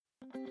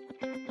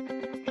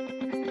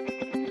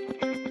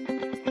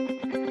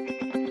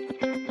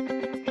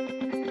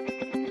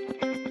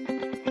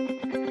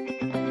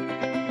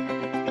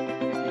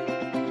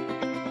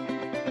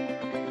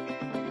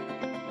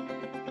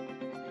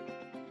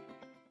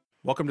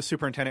Welcome to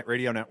Superintendent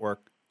Radio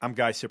Network. I'm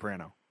Guy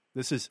Cipriano.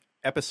 This is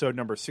episode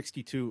number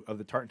 62 of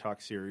the Tartan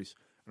Talk series,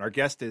 and our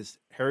guest is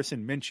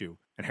Harrison Minchew.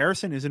 And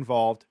Harrison is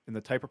involved in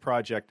the type of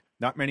project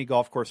not many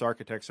golf course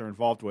architects are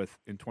involved with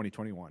in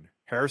 2021.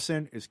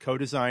 Harrison is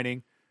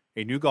co-designing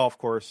a new golf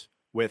course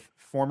with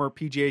former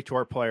PGA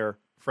Tour player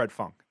Fred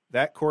Funk.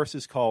 That course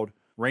is called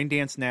Rain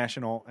Dance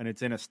National, and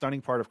it's in a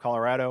stunning part of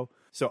Colorado.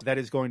 So that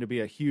is going to be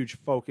a huge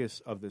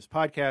focus of this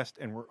podcast.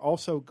 And we're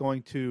also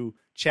going to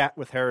chat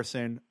with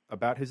Harrison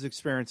about his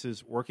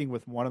experiences working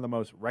with one of the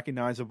most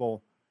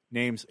recognizable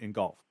names in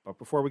golf. But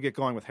before we get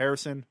going with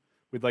Harrison,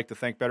 we'd like to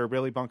thank Better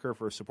Billy Bunker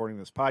for supporting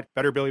this pod.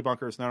 Better Billy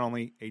Bunker is not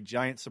only a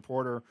giant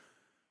supporter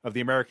of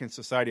the American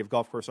Society of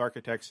Golf Course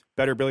Architects,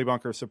 Better Billy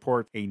Bunker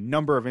supports a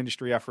number of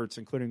industry efforts,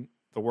 including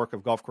the work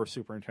of golf course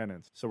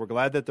superintendents. So we're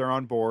glad that they're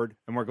on board,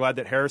 and we're glad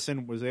that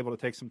Harrison was able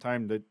to take some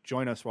time to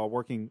join us while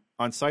working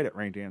on site at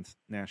Rain Dance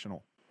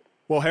National.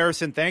 Well,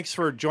 Harrison, thanks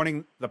for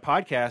joining the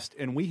podcast,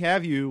 and we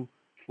have you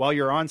while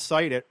you're on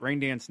site at Rain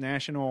Dance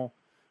National.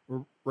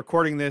 We're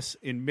recording this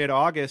in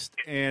mid-August,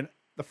 and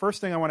the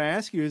first thing I want to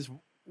ask you is,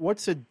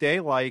 what's a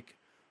day like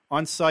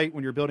on site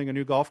when you're building a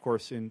new golf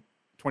course in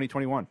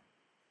 2021?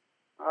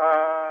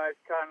 It's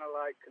kind of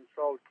like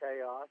controlled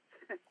chaos.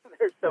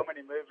 There's so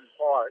many moving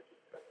parts.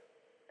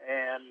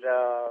 And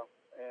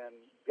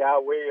Guy,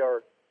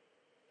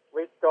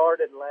 we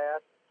started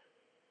last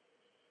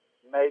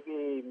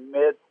maybe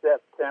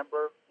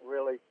mid-September,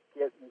 really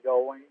getting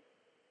going.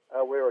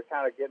 We were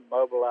kind of getting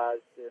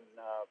mobilized in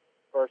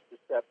 1st of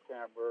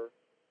September,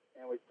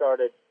 and we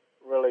started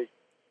really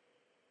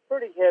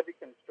pretty heavy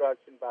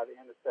construction by the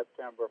end of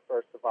September,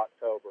 1st of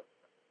October.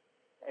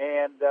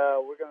 And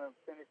we're going to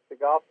finish the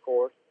golf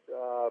course.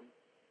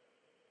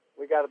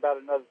 We got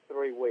about another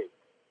 3 weeks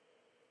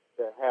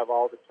to have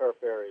all the turf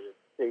areas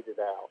seeded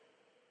out,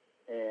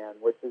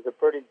 and which is a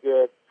pretty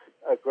good,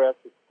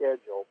 aggressive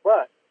schedule.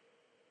 But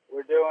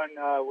we're doing.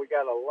 We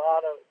got a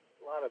lot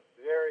of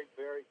very,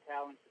 very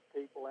talented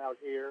people out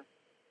here.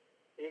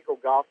 Eagle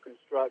Golf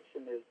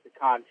Construction is the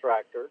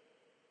contractor,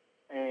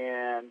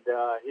 and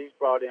he's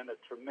brought in a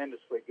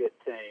tremendously good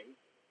team,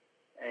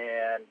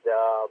 and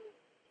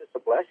just a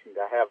blessing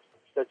to have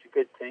such a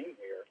good team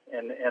here.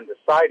 And the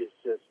site is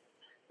just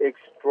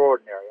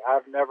extraordinary.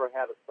 I've never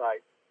had a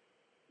site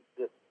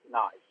this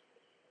nice.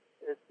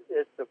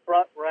 It's the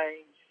front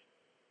range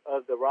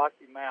of the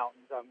Rocky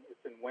Mountains.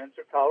 It's in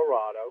Windsor,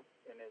 Colorado,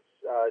 and it's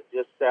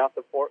just south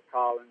of Fort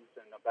Collins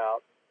and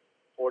about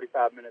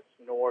 45 minutes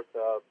north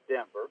of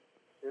Denver.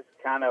 It's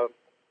kind of,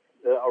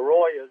 the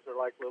arroyos are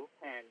like little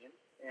canyons,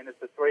 and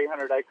it's a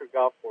 300-acre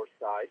golf course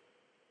site.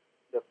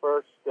 The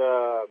first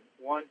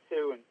 1,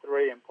 2, and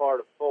 3 and part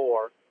of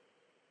 4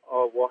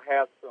 will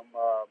have some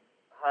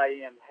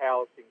high-end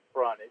housing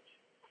frontage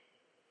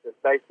that's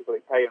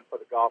basically paying for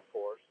the golf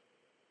course.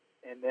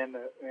 And then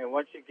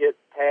once you get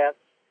past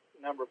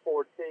number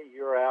 4 tee,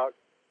 you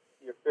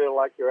feel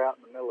like you're out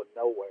in the middle of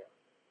nowhere.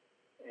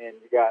 And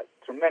you got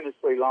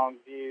tremendously long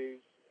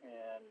views,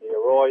 and the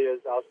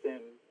arroyos, I'll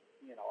send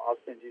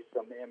you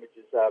some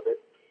images of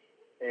it.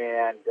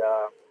 And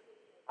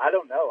I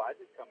don't know, I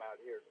just come out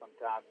here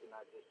sometimes and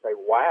I just say,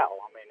 wow,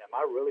 I mean, am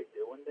I really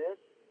doing this?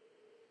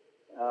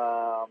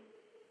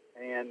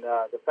 And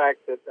the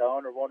fact that the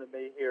owner wanted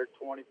me here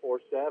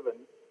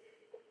 24/7,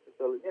 it's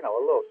a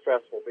little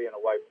stressful being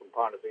away from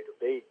Ponte Vedra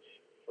Beach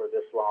for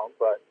this long,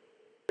 but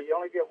you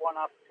only get one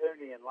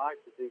opportunity in life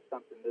to do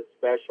something this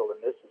special,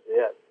 and this is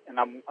it. And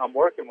I'm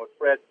working with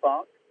Fred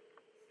Funk,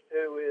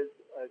 who is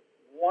a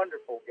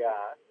wonderful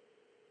guy,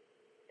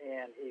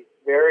 and he's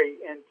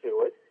very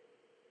into it,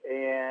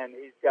 and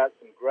he's got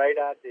some great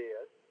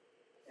ideas.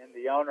 And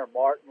the owner,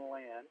 Martin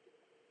Lynn,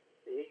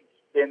 he's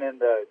been in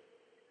the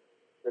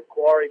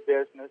quarry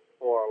business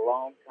for a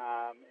long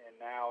time, and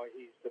now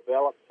he's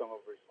developed some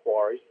of his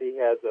quarries. He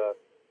has a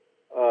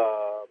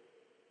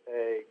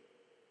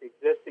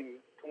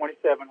existing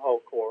 27-hole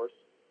course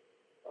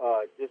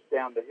just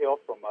down the hill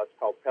from us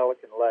called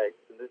Pelican Lakes,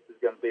 and this is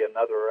going to be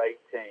another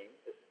 18.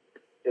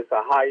 It's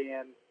a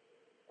high-end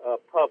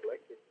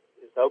public.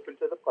 It's open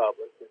to the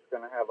public. It's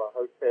going to have a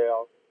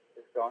hotel.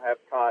 It's going to have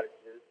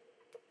cottages.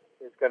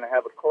 It's going to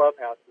have a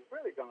clubhouse. It's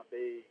really going to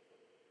be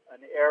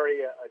an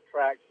area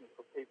attraction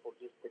for people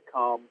just to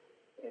come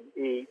and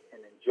eat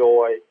and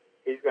enjoy.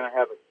 He's going to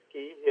have a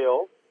ski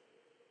hill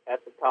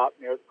at the top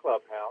near the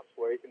clubhouse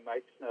where you can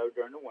make snow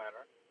during the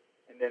winter.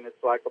 And then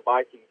it's like a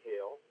biking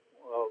hill.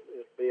 Well,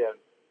 it'll be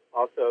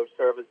also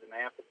serve as an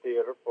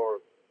amphitheater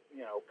for,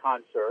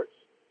 concerts.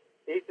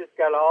 He's just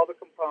got all the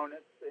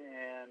components,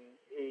 and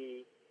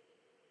he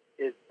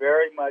is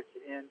very much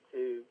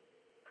into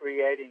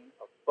creating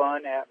a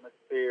fun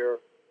atmosphere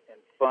and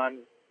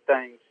fun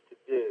things to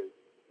do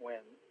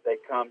when they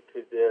come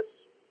to this,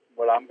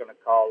 what I'm going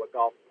to call a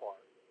golf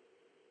park.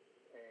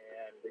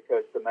 And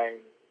because the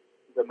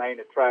main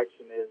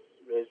attraction is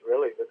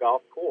really the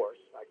golf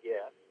course, I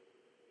guess.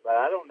 But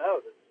I don't know.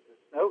 The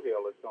snow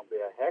hill is going to be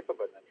a heck of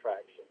an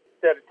attraction.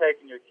 Instead of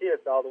taking your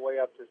kids all the way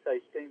up to,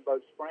 say,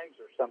 Steamboat Springs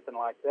or something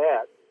like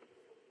that,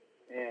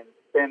 and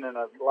spending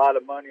a lot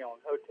of money on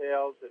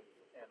hotels and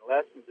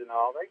lessons and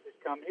all, they just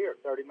come here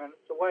 30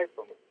 minutes away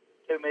from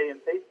 2 million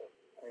people.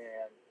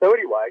 And so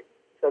anyway,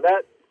 so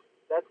that's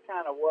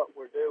kind of what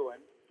we're doing,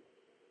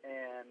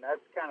 and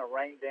that's kind of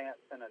Rain Dance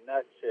in a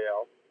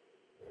nutshell.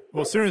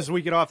 Well, as soon as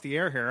we get off the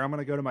air here, I'm going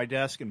to go to my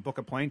desk and book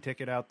a plane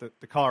ticket out to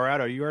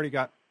Colorado. You already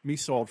got me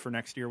sold for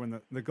next year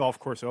when the golf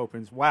course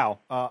opens. Wow,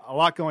 a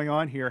lot going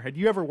on here. Had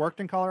you ever worked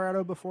in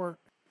Colorado before?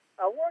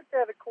 I worked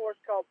at a course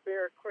called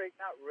Bear Creek.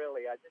 Not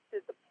really. I just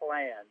did the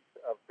plans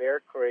of Bear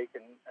Creek,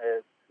 and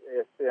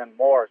it's in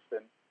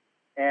Morrison,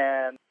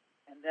 and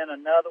then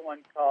another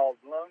one called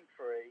Lone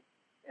Tree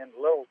in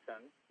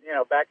Littleton. You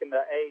know, back in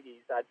the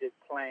 80s, I did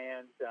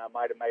plans, and I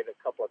might have made a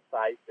couple of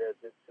site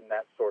visits and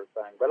that sort of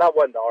thing. But I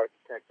wasn't the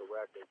architect of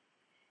record.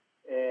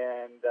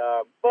 And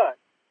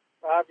but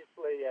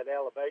obviously, at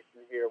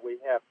elevation here, we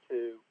have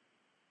to,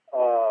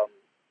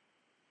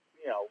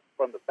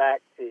 from the back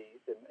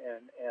tees,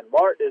 and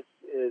Martin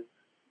is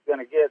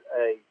going to get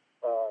a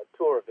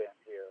tour event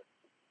here.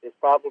 It's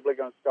probably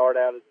going to start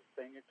out as a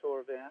senior tour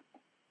event,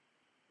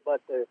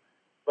 but the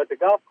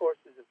golf course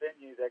is a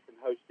venue that can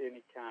host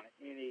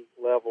any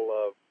level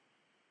of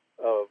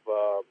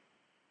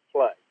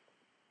play.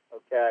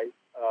 Okay,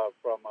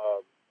 from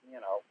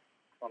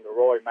the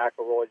Roy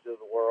McIlroys of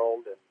the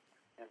world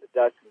and the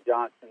Dustin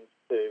Johnsons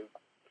to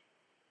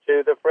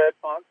the Fred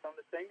Funks on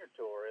the senior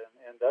tour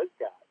and those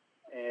guys.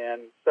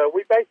 And so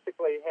we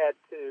basically had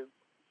to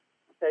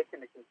take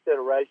into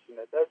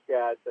consideration that those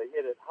guys, they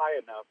hit it high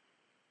enough,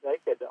 they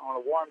could, on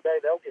a warm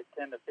day, they'll get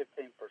 10 to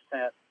 15%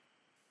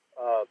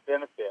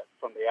 benefit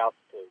from the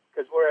altitude,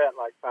 because we're at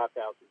like 5,000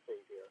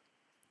 feet here.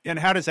 And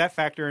how does that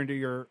factor into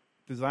your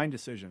design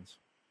decisions?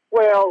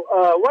 Well,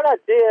 what I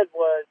did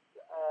was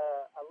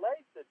I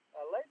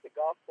laid the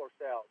golf course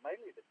out,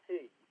 mainly the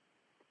tee,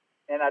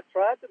 and I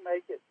tried to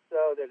make it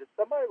so that if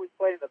somebody was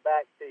playing the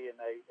back tee and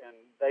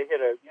they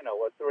hit a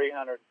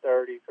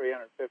 330,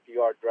 350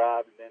 yard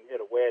drive and then hit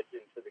a wedge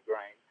into the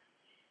green,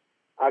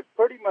 I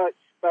pretty much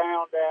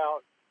found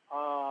out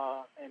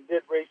and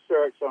did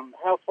research on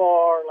how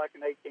far, like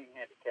an 18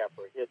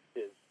 handicapper hits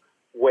his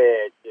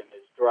wedge and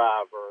his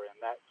driver and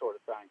that sort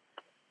of thing.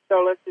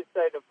 So let's just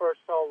say the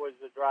first hole was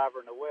the driver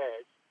and the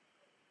wedge.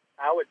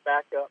 I would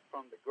back up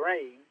from the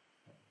green.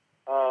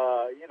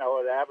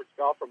 The average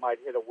golfer might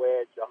hit a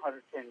wedge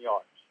 110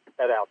 yards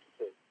at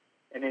altitude.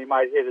 And he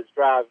might hit his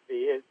drive, if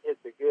he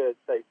hits it good,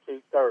 say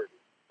 230.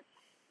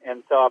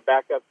 And so I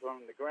back up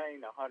from the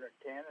green 110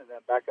 and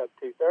then back up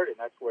 230,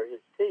 and that's where his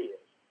tee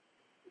is.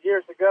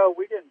 Years ago,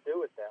 we didn't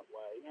do it that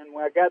way. And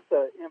when I got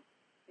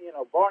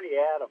Barney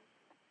Adams,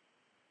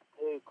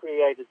 who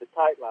created the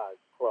Tight Lies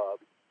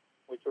Club,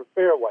 which were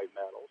fairway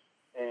medals,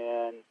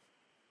 and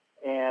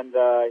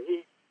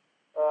he,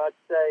 I'd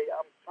say,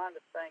 I'm trying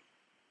to think,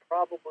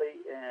 probably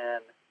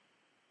in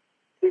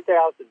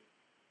 2015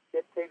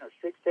 or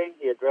 16,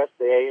 he addressed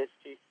the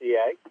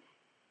ASGCA,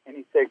 and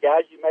he said,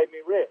 guys, you made me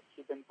rich.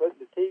 You've been putting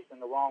the tees in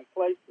the wrong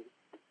places.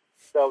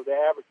 So the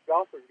average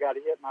golfer's got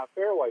to hit my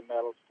fairway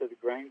medals to the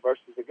green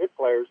versus the good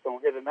players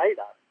don't hit an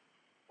 8-iron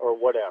or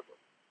whatever.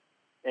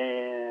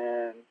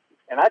 And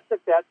I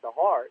took that to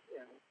heart,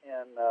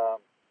 and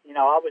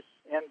I was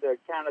in the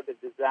kind of the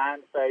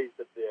design phase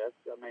of this.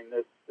 I mean,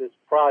 this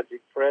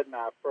project, Fred and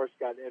I first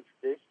got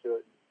introduced to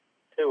it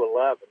in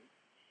 2011,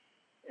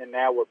 and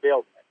now we're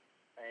building it.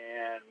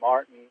 And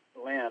Martin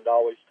Lind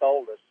always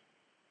told us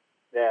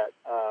that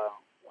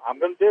I'm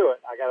going to do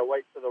it. I got to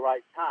wait for the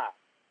right time.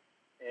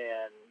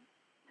 And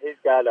he's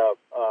got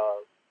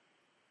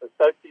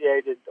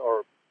associated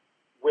or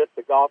with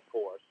the golf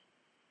course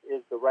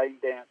is the Rain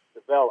Dance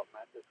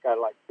development. It's got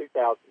like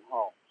 2,000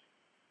 homes.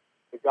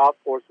 The golf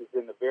course is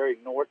in the very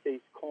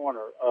northeast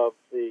corner of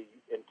the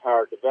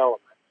entire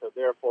development, so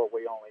therefore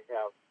we only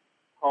have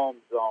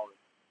homes on,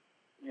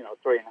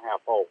 3.5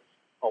 holes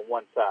on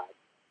one side.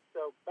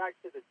 So back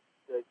to the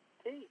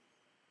tee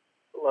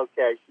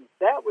locations,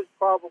 that was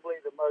probably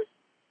the most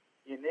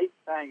unique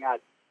thing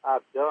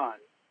I've done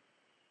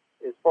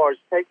as far as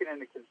taking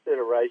into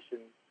consideration.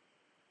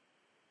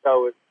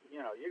 So if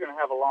you're going to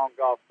have a long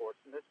golf course,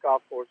 and this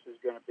golf course is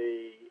going to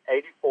be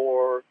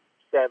 84.75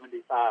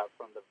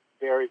 from the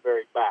very,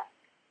 very back.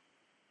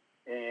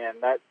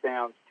 And that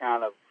sounds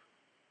kind of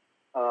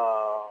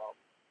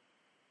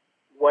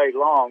way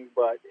long,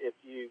 but if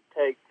you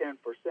take 10%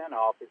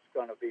 off, it's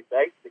going to be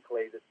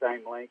basically the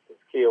same length as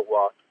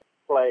Kiowa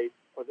played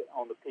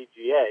on the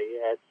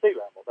PGA at sea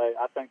level.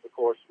 I think the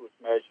course was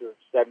measured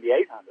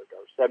 7,800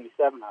 or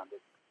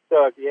 7,700.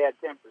 So if you add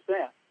 10%,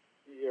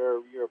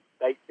 you're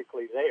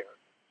basically there.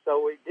 So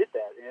we did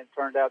that, and it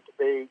turned out to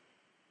be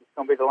it's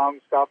going to be the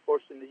longest golf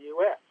course in the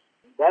U.S.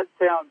 That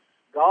sounds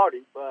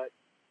gaudy, but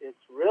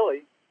it's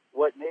really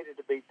what needed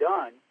to be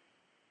done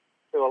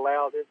to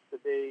allow this to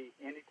be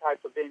any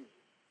type of venue,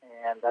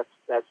 and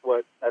that's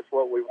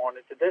what we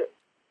wanted to do.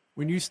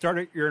 When you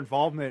started your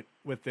involvement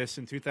with this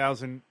in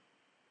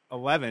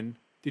 2011,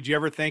 did you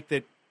ever think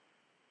that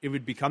it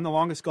would become the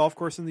longest golf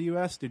course in the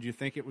U.S.? Did you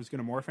think it was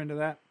going to morph into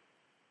that?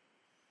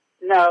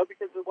 No,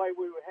 because the way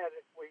we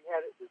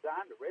had it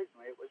designed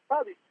originally, it was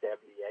probably 7,800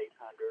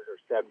 or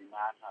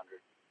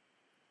 7,900.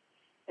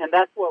 And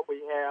that's what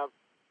we have.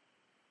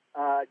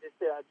 I just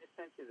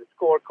sent you the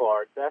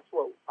scorecard. That's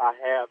what I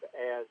have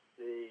as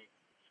the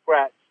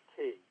scratch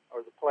tee,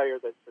 or the player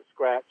that's the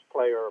scratch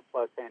player or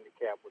plus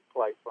handicap would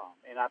play from.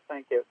 And I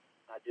think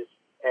I just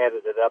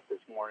added it up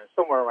this morning,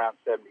 somewhere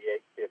around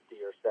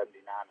 7,850 or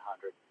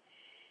 7,900.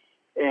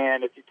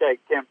 And if you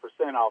take 10%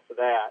 off of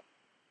that,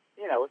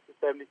 it's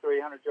a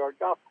 7,300-yard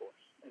golf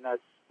course, and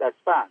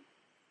that's fine.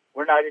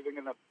 We're not even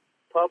going to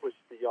publish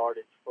the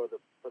yardage for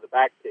the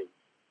back tees,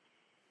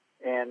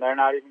 and they're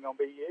not even going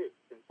to be used.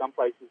 In some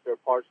places, they're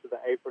parts of the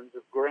aprons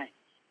of greens,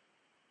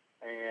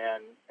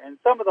 and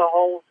some of the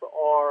holes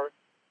are,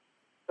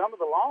 some of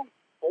the long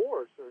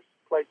fours are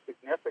placed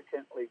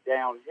significantly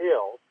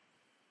downhill,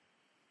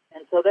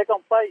 and so they're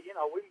going to play.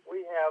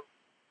 We have.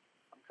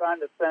 I'm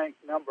trying to think.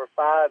 Number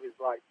 5 is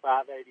like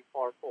 580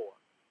 par 4.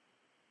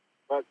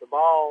 But the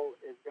ball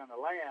is going to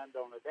land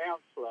on a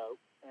downslope,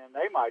 and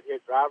they might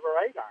hit driver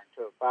 8-iron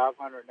to a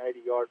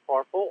 580-yard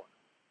par 4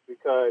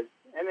 because,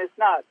 and it's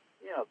not,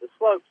 the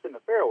slopes in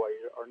the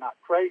fairways are not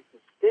crazy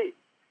steep.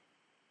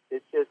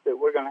 It's just that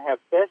we're going to have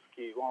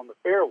fescue on the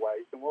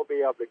fairways, and we'll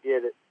be able to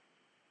get it,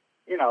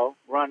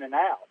 running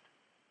out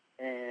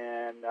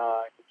and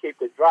keep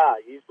it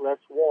dry, use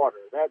less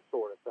water, that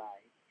sort of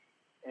thing.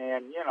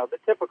 And, the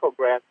typical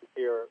grasses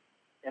here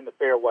in the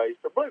fairways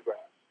are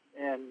bluegrass.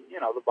 And,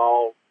 the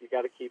ball, you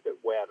got to keep it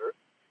wetter,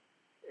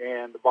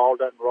 and the ball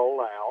doesn't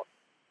roll out.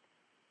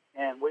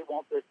 And we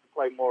want this to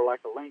play more like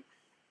a links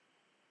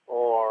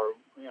or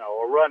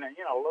running,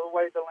 the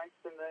way the links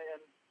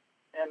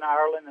in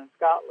Ireland and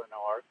Scotland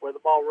are, where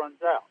the ball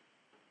runs out.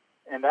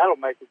 And that'll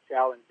make it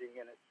challenging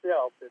in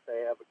itself if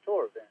they have a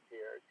tour event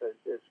here. Because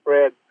as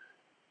Fred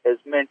has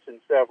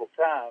mentioned several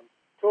times,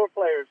 tour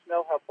players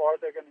know how far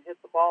they're going to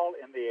hit the ball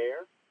in the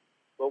air,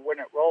 but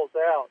when it rolls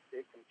out,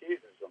 it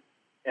confuses them.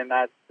 And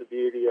that's the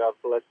beauty of,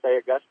 let's say,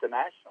 Augusta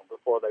National,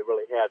 before they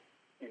really had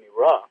any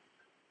rough.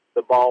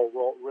 The ball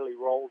really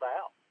rolled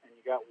out, and you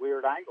got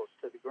weird angles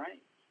to the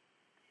greens.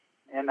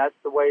 And that's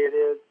the way it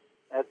is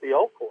at the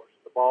old course.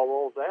 The ball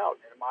rolls out,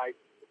 and it might,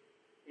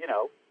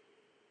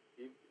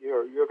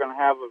 you're going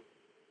to have a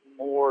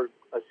more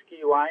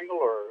askew angle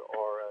or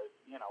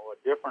a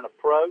different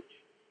approach.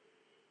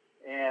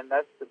 And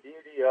that's the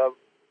beauty of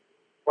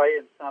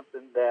playing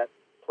something that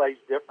plays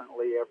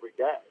differently every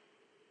day.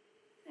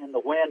 And the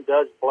wind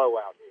does blow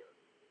out here.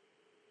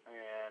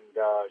 And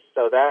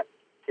so that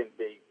can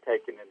be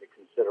taken into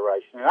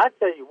consideration. And I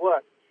tell you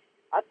what,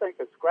 I think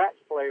a scratch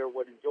player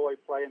would enjoy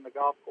playing the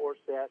golf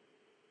course at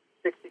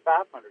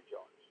 6,500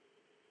 yards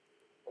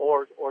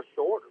or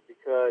shorter,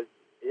 because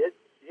it's,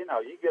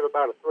 you get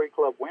about a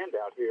 3-club wind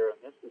out here,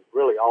 and this is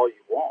really all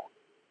you want,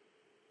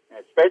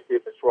 and especially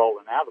if it's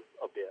rolling out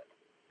a bit.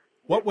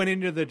 What went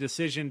into the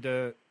decision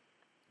to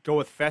go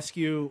with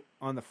fescue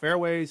on the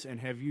fairways, and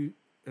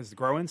has the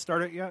grow-in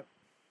started yet?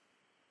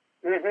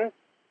 Mm-hmm.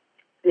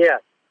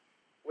 Yes.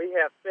 We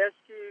have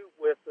fescue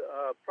with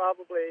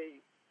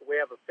we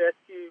have a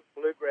fescue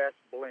bluegrass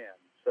blend.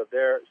 So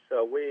 75%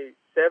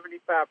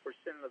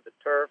 of the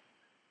turf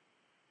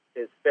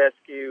is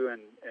fescue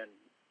and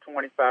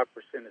 25%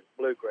 is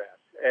bluegrass.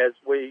 As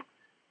we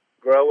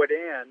grow it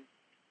in,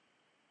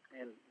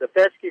 and the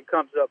fescue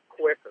comes up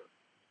quicker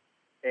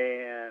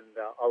and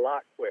a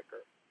lot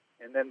quicker.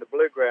 And then the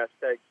bluegrass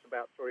takes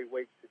about 3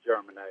 weeks to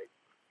germinate.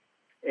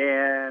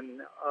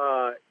 And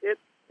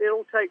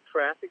it'll take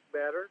traffic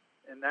better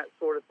and that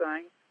sort of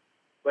thing.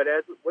 But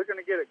as we're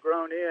going to get it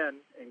grown in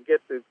and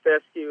get the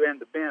fescue and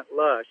the bent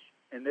lush,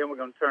 and then we're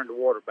going to turn the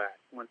water back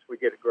once we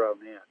get it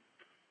grown in.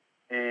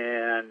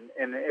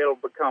 And it'll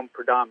become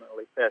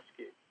predominantly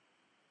fescue.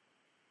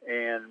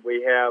 And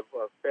we have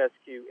a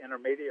fescue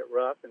intermediate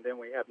rough, and then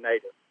we have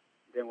native.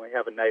 Then we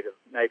have a native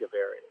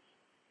areas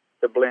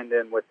to blend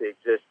in with the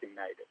existing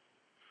native.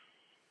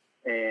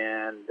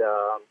 And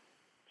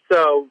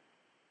so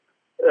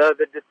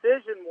the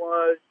decision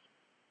was,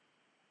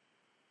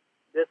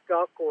 this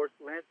golf course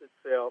lends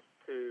itself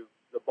to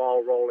the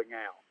ball rolling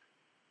out.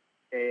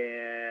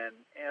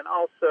 And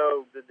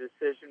also the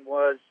decision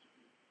was,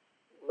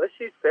 let's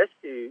use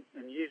fescue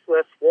and use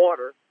less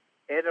water,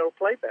 and it'll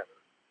play better.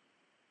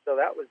 So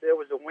it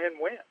was a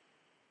win-win.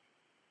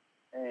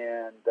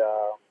 And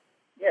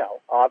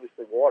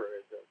obviously water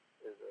is a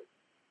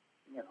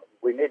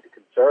we need to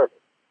conserve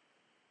it,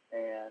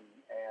 and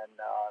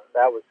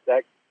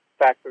that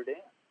factored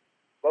in.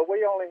 But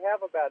we only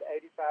have about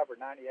 85 or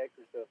 90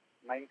 acres of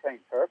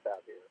maintained turf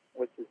out here,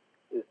 which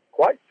is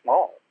quite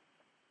small.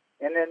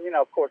 And then,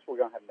 of course, we're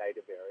going to have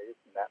native areas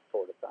and that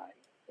sort of thing.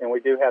 And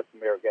we do have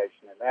some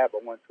irrigation in that,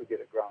 but once we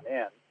get it grown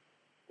in,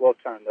 we'll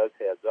turn those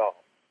heads off.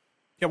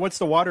 Yeah, what's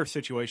the water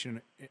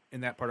situation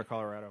in that part of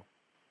Colorado?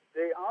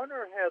 The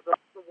owner has all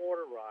the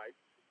water rights.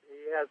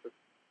 He has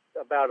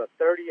about a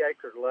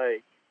 30-acre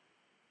lake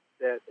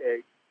that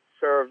it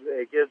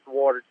gives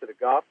water to the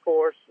golf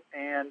course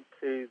and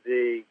to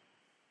the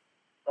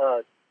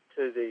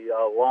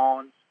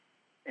lawns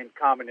and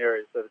common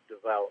areas of the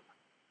development.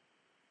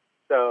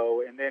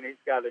 So, and then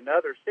he's got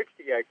another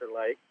 60-acre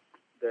lake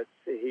that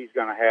he's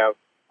going to have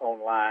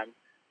online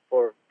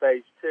for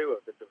phase 2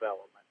 of the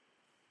development.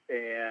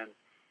 And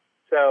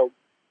so,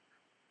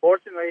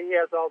 fortunately, he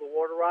has all the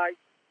water rights,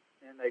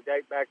 and they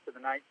date back to the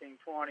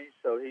 1920s,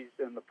 so he's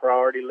in the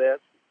priority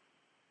list.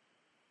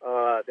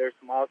 There's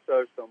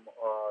also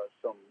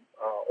some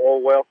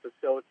oil well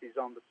facilities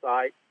on the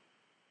site.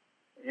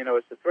 You know,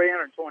 it's a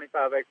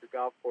 325-acre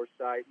golf course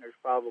site, and there's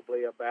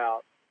probably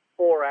about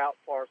 4 out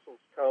parcels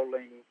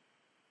totaling,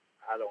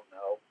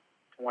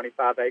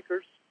 25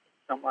 acres,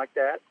 something like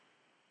that.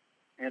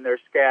 And they're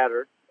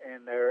scattered,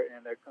 and they're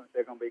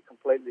going to be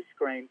completely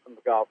screened from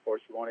the golf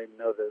course. You won't even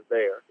know they're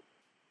there.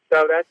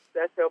 So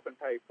that's helping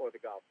pay for the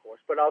golf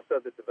course, but also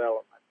the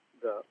development.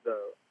 The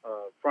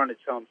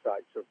frontage home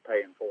sites are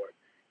paying for it.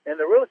 And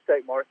the real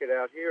estate market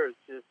out here is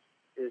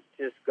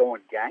just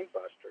going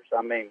gangbusters.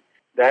 I mean,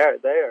 they're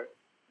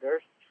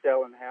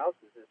selling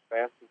houses as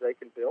fast as they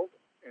can build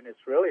them, and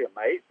it's really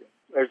amazing.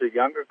 There's a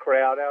younger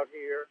crowd out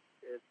here.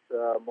 It's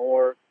a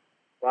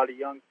lot of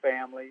young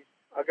families.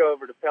 I go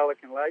over to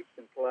Pelican Lakes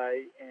and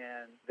play,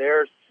 and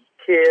there's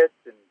kids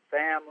and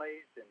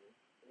families and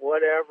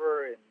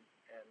whatever, and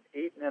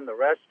eating in the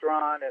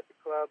restaurant, at the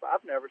club.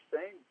 I've never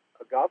seen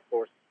a golf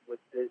course with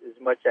as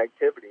much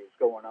activity as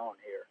going on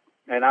here.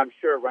 And I'm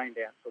sure rain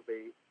dance will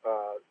be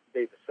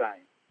the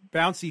same.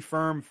 Bouncy,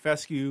 firm,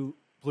 fescue,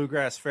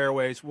 bluegrass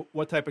fairways.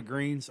 What type of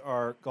greens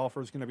are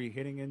golfers going to be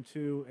hitting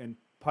into and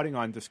putting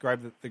on?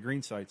 Describe the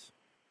green sites.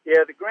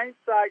 Yeah, the green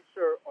sites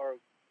are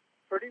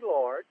pretty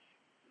large.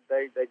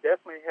 They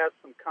definitely have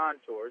some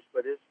contours,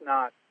 but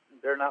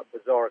they're not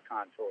bizarre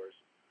contours,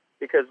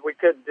 because we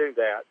couldn't do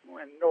that,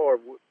 and nor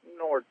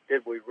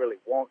did we really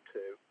want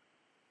to,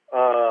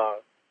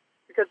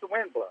 because the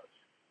wind blows,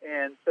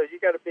 and so you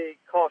got to be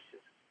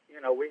cautious. You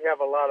know, we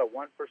have a lot of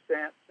 1%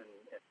 and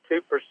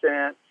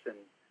 2%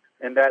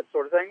 and that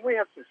sort of thing. We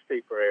have some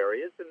steeper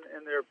areas,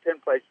 and their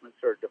pin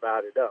placements are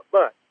divided up.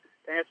 But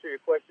to answer your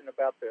question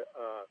about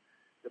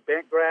the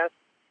bent grass,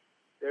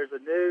 there's a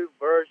new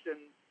version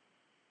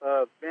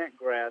of bent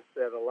grass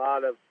that a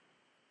lot of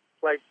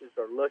places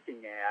are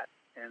looking at,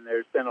 and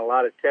there's been a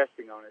lot of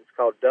testing on it. It's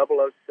called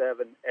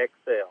 007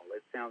 XL.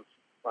 It sounds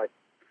like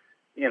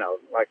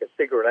a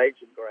secret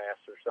agent grass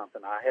or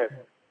something.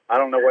 I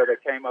don't know where they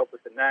came up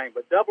with the name,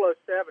 but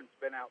 007's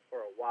been out for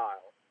a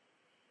while,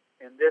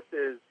 and this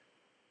is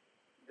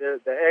the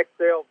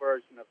XL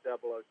version of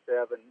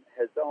 007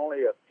 has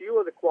only a few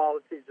of the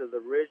qualities of the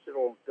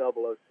original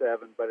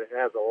 007, but it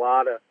has a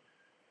lot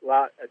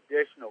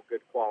additional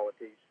good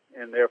qualities,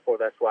 and therefore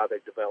that's why they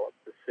developed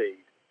the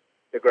seed,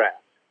 the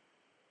grass,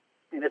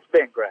 and it's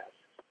bent grass.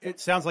 It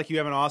sounds like you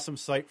have an awesome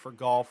site for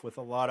golf with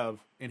a lot of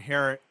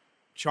inherent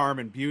charm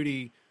and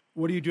beauty.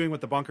 What are you doing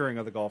with the bunkering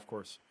of the golf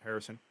course,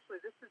 Harrison?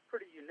 This is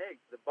pretty unique.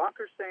 The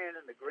bunker sand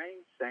and the green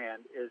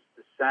sand is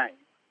the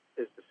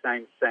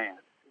same sand.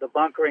 The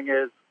bunkering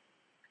is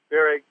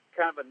very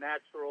kind of a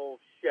natural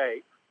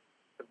shape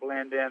to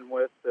blend in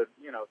with the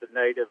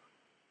native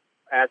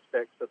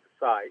aspects of the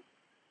site.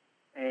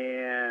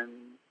 And,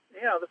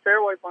 the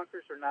fairway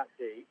bunkers are not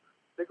deep.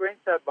 The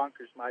greenside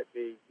bunkers might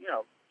be,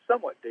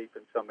 somewhat deep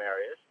in some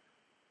areas.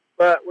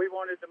 But we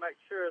wanted to make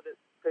sure that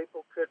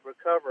people could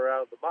recover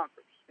out of the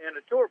bunkers. And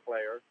a tour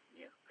player,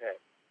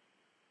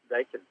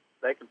 they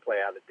can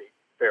play out of deep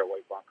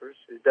fairway bunkers.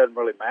 It doesn't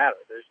really matter.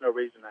 There's no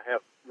reason to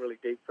have really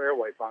deep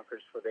fairway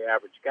bunkers for the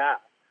average guy,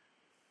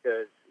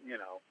 because,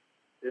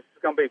 this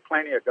is going to be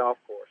plenty of golf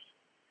course.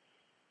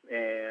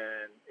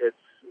 And it's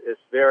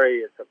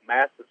a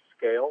massive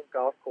scale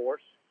golf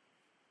course.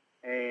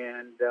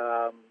 And,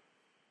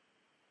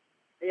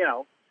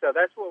 so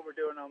that's what we're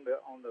doing on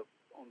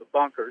the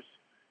bunkers.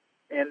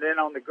 And then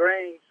on the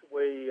greens,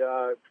 we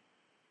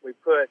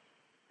put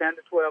 10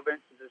 to 12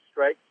 inches of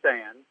straight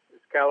sand.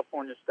 It's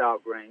California-style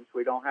greens.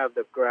 We don't have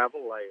the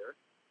gravel layer.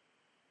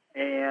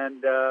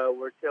 And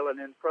we're tilling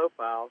in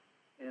profile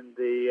in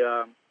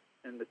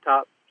the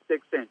top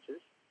 6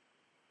 inches.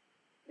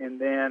 And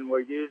then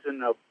we're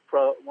using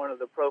one of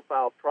the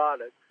profile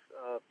products,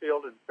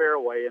 Field and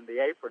Fairway, in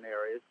the apron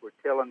areas. We're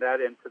tilling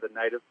that into the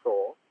native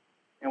soil.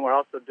 And we're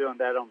also doing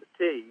that on the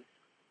tees,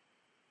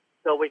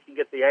 so we can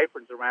get the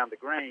aprons around the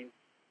green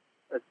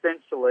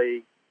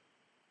essentially,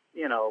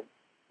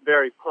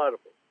 very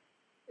puttable.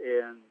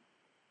 And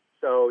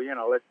so,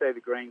 let's say the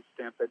greens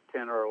stimp at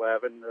 10 or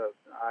 11.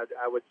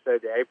 I would say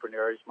the apron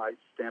areas might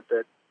stimp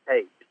at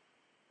 8,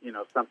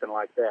 something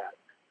like that.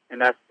 And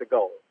that's the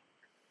goal.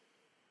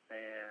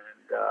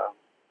 And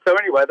so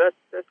anyway,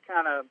 that's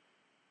kind of,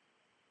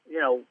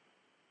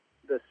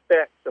 the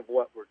specs of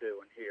what we're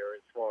doing here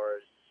as far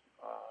as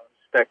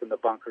specking the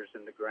bunkers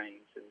and the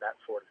greens and that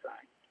sort of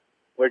thing.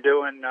 We're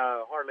doing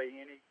hardly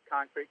any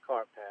concrete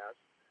cart paths.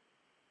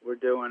 We're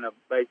doing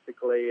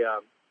basically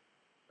a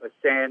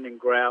sand and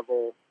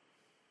gravel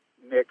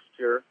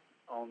mixture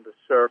on the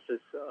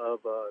surface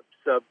of a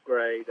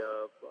subgrade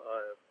of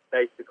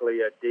basically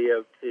a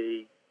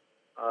DOT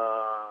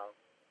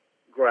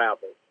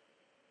gravel.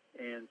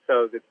 And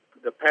so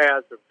the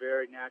paths are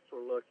very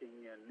natural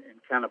looking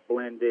and kind of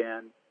blend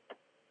in.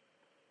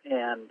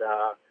 And,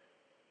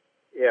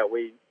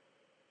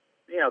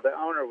 the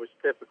owner was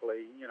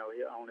typically,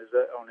 on his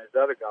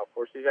other golf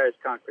course, he has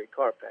concrete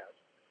cart paths.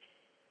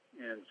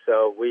 And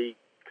so we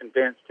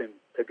convinced him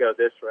to go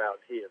this route.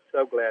 He is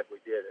so glad we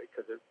did it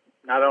because it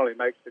not only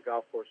makes the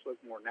golf course look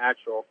more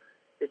natural,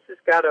 it's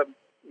just got a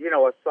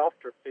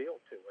softer feel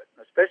to it,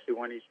 especially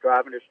when he's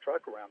driving his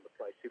truck around the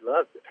place. He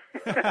loves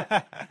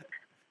it.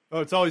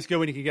 Well, it's always good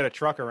when you can get a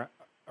truck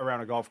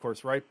around a golf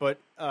course, right? But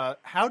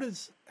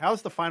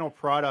how's the final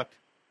product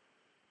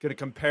going to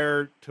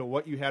compare to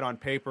what you had on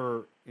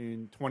paper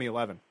in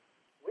 2011?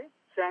 We've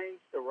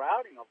changed the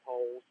routing of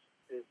holes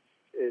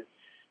as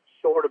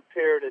short a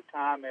period of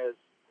time as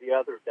the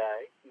other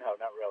day. No,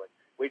 not really.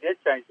 We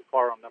did change the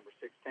par on number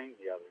 16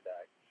 the other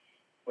day.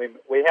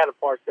 We had a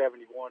par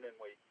 71, and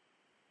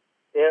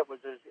it was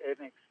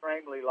an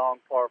extremely long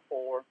par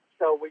 4.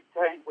 So we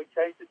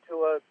changed it to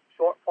a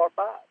short par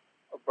 5,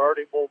 a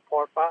vertical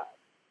par 5,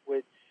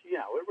 which,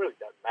 it really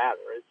doesn't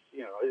matter. It's,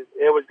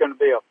 it was going to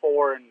be a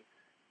 4 and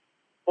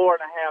 4.5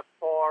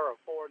 par, a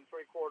 4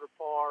 3/4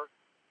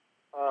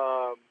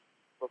 par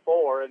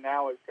before, and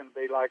now it's going to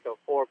be like a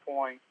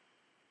 4.85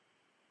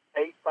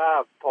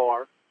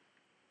 par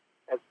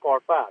as par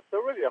 5. So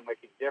it really doesn't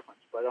make any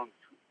difference. But on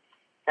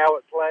how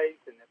it plays,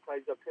 and it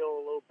plays uphill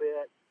a little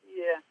bit,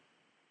 yeah,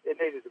 it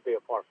needed to be a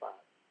par 5.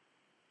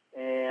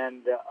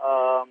 And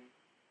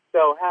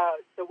so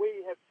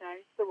we have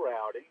changed the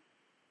routing.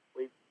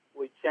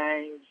 We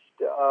changed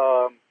 3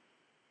 or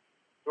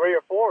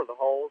 4 of the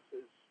holes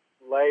as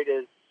late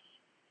as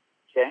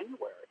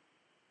January.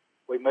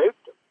 We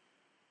moved them,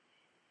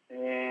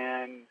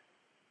 and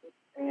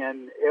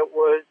it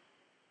was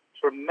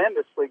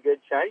tremendously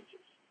good changes.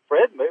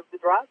 Fred moved the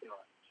driving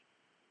range,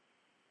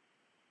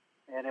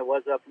 and it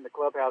was up in the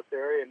clubhouse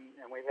area,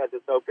 and we had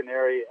this open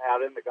area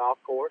out in the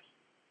golf course.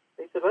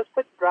 He said, "Let's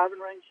put the driving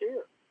range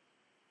here,"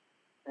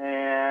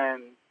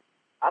 and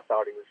I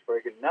thought he was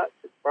friggin'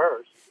 nuts at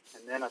first,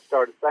 and then I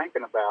started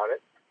thinking about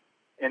it,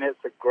 and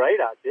it's a great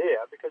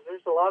idea because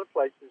there's a lot of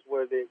places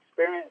where the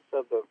experience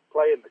of the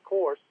play in the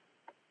course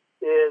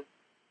is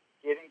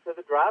getting to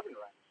the driving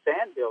range.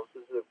 Sand Hills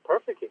is a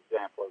perfect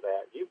example of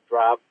that. You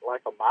drive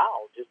like a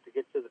mile just to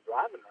get to the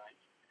driving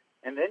range,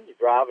 and then you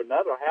drive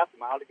another half a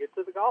mile to get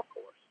to the golf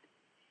course.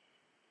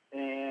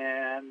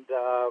 And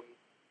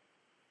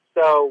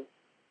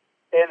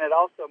and it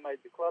also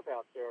made the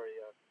clubhouse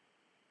area,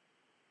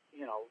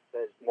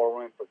 there's more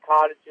room for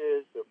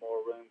cottages, there's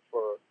more room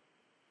for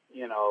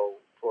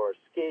a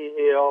ski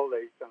hill.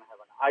 He's going to have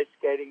an ice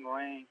skating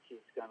rink. He's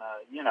going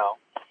to,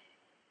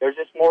 there's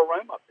just more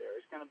room up there.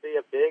 It's going to be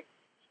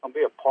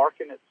a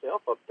park in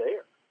itself up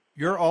there.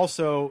 You're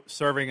also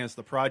serving as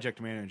the project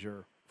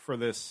manager for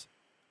this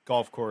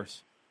golf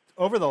course.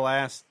 Over the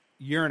last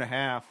year and a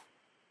half,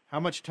 how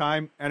much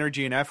time,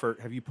 energy, and effort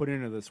have you put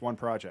into this one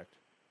project?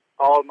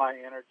 All my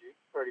energy,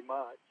 pretty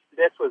much.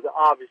 This was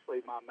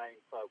obviously my main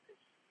focus,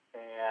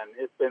 and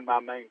it's been my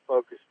main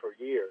focus for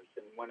years.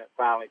 And when it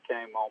finally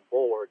came on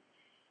board,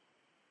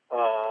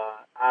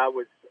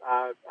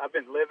 I've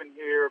been living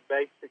here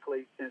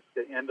basically since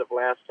the end of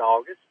last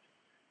August.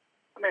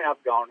 I mean,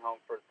 I've gone home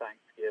for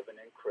Thanksgiving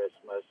and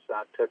Christmas.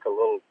 I took a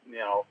little,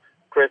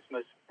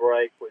 Christmas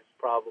break was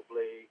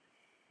probably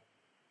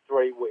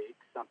 3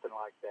 weeks, something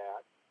like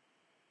that.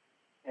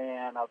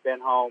 And I've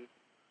been home,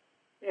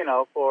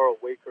 for a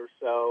week or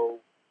so,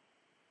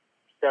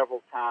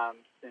 several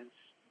times since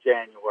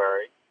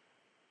January.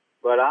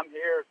 But I'm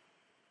here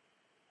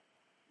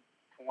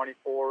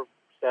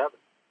 24/7.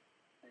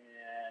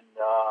 And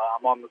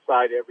I'm on the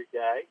site every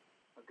day,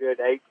 a good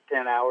 8 to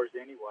 10 hours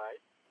anyway.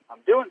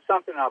 I'm doing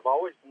something I've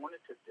always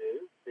wanted to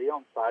do, be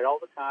on site all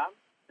the time.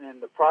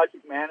 And the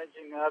project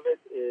managing of it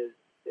is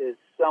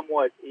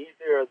somewhat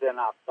easier than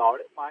I thought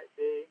it might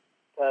be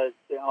because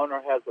the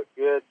owner has a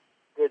good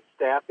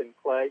staff in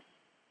place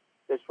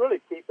that's really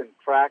keeping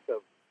track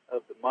of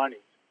the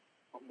money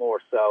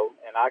more so,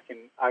 and I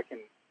can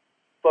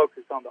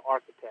focus on the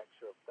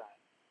architecture of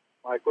things.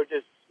 Like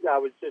I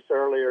was just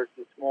earlier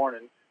this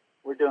morning,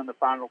 we're doing the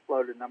final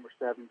flow to number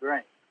 7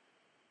 green.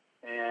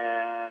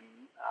 And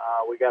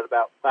we got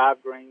about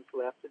 5 greens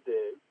left to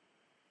do,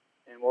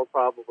 and we'll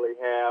probably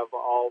have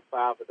all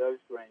 5 of those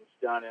greens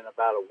done in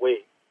about a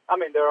week. I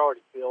mean, they're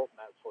already built and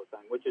that sort of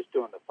thing. We're just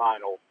doing the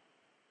final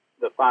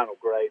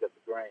grade of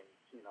the greens,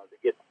 to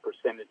get the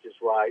percentages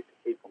right, to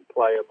keep them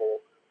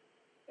playable,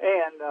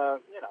 and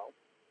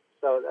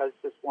so that's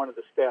just one of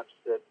the steps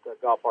that the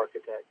golf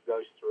architect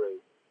goes through,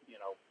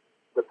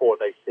 before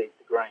they seat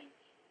the greens.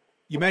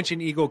 You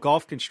mentioned Eagle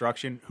Golf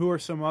Construction. Who are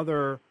some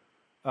other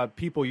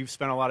people you've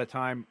spent a lot of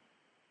time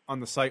on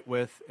the site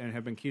with and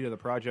have been key to the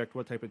project?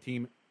 What type of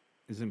team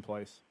is in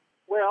place?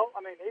 Well,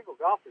 I mean, Eagle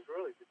Golf is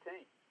really the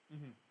team.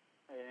 Mm-hmm.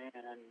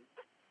 And,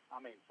 I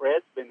mean,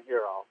 Fred's been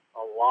here a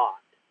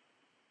lot.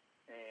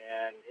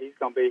 And he's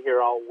going to be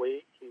here all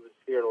week. He was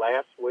here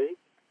last week.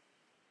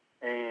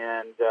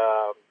 And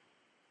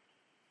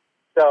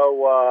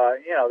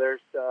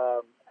there's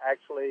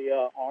actually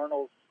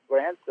Arnold's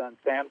grandson,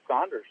 Sam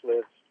Saunders,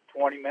 lives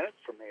 20 minutes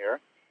from here.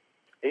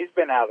 He's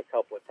been out a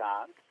couple of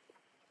times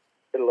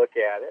to look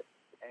at it.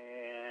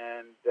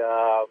 And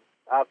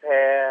I've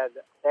had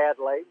Tad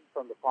Layton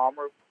from the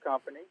Palmer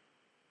Company.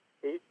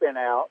 He's been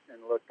out and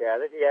looked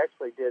at it. He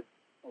actually did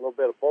a little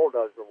bit of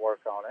bulldozer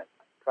work on it,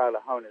 try to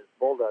hone his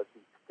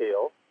bulldozing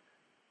skills.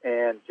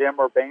 And Jim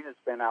Urbane has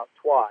been out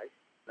twice.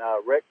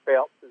 Rick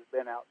Phelps has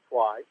been out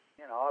twice.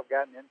 You know, I've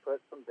gotten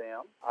input from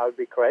them. I would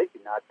be crazy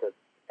not to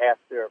ask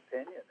their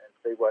opinion and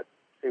see what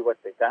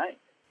they think.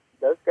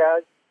 Those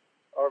guys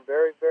are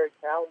very, very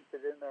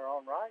talented in their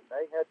own right.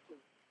 They had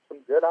some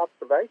good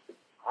observations.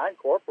 I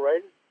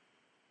incorporated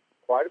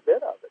quite a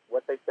bit of it,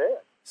 what they said.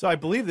 So I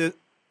believe that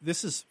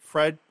this is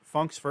Fred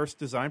Funk's first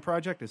design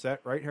project. Is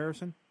that right,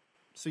 Harrison?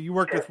 So you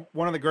worked with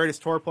one of the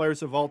greatest tour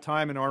players of all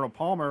time in Arnold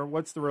Palmer.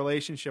 What's the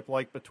relationship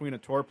like between a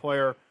tour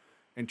player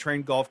and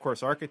trained golf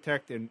course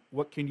architect, and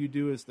what can you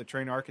do as the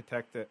trained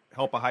architect to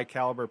help a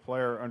high-caliber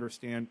player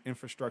understand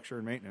infrastructure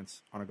and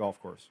maintenance on a golf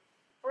course?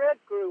 Fred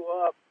grew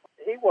up,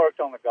 he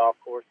worked on the golf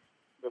course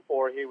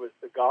before he was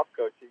the golf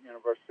coach at the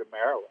University of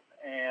Maryland.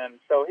 And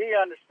so he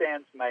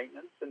understands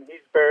maintenance, and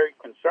he's very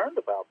concerned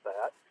about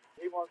that.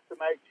 He wants to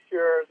make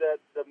sure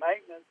that the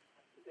maintenance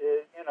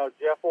is,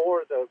 Jeff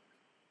Orr, the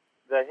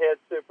head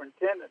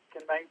superintendent,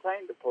 can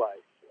maintain the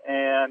place.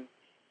 And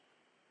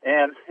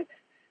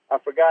I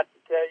forgot to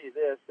tell you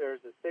this,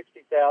 there's a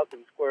 60,000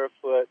 square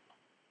foot,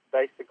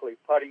 basically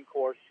putting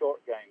course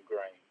short game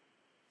green.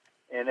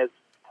 And it's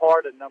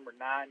part of number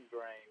 9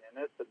 green,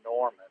 and it's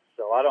enormous.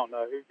 So I don't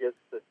know who gets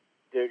the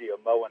duty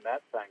of mowing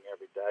that thing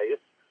every day.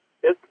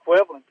 It's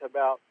equivalent to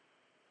about,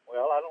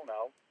 I don't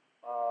know.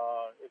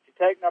 If you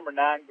take number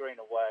 9 green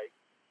away,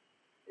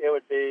 it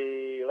would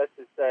be, let's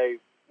just say,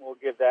 we'll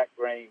give that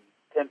green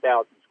 10,000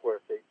 square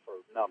feet for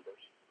numbers.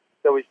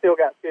 So we still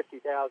got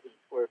 50,000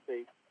 square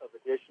feet of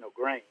additional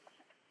greens,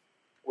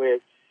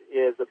 which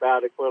is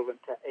about equivalent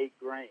to 8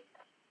 greens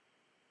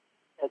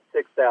at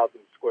 6,000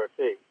 square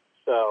feet.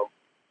 So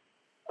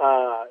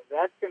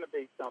that's going to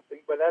be something,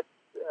 but that's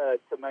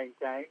to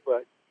maintain.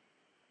 But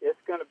it's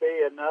going to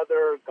be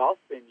another golf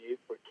venue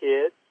for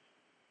kids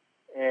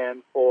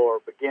and for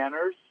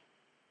beginners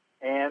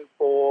and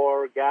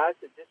for guys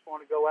that just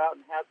want to go out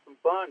and have some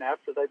fun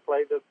after they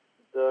play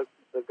the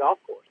golf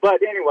course.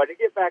 But anyway, to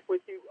get back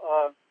with you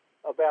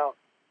about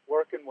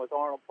working with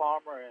Arnold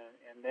Palmer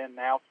and then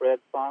now Fred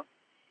Funk,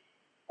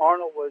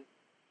 Arnold was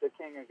the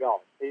king of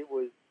golf. He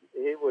was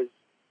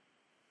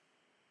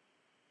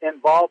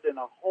involved in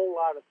a whole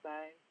lot of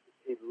things.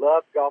 He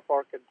loved golf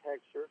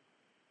architecture,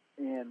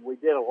 and we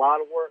did a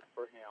lot of work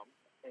for him.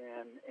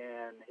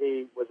 And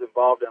he was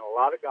involved in a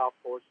lot of golf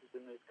courses,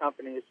 and his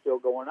company is still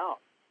going on.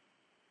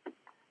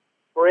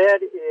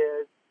 Fred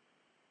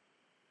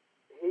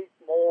he's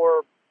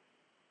more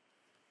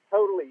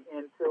totally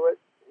into it.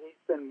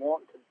 He's been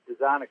wanting to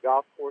design a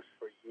golf course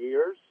for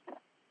years,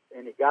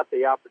 and he got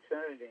the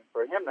opportunity. And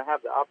for him to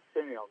have the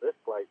opportunity on this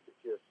place is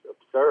just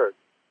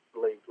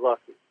absurdly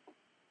lucky.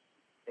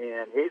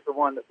 And he's the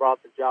one that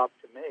brought the job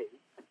to me.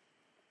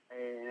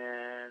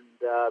 And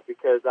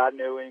because I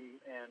knew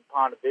him in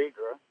Ponte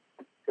Vedra,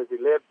 because he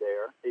lived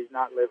there. He's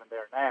not living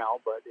there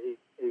now, but he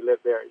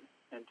lived there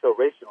until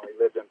recently,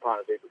 lived in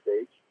Ponte Vedra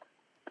Beach.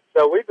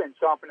 So we've been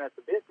chomping at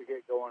the bit to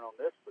get going on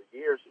this for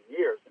years and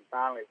years, and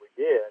finally we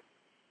did.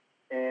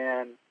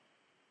 And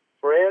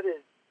Fred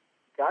has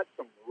got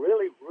some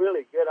really,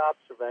 really good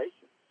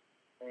observations.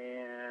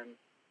 And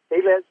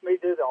he lets me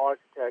do the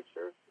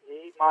architecture.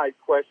 He might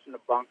question a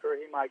bunker.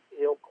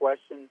 He'll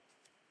question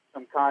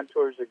some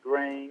contours of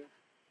green.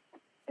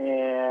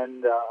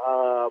 And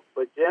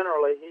but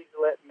generally he's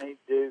let me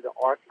do the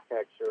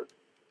architecture,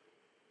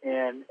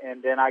 and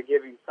then I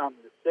give him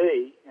something to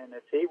see, and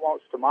if he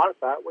wants to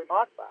modify it, we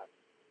modify it.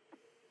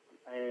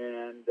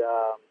 And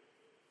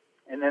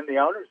then the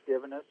owner's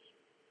given us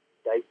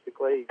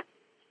basically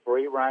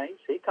free range.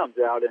 He comes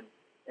out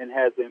and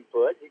has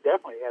input. He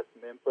definitely has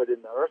some input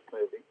in the earth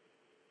moving.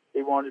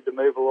 He wanted to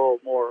move a little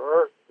more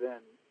earth than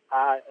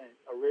I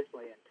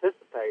originally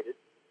anticipated.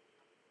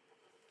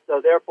 So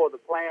therefore the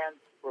plans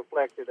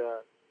reflected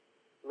a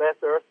less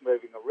earth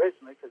moving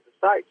originally because the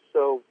site's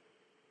so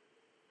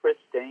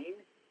pristine,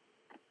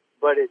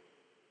 but it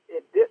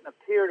didn't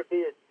appear to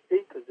be as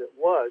steep as it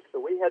was, so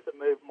we had to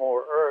move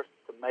more earth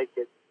to make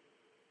it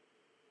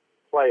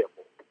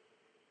playable.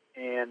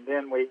 And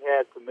then we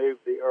had to move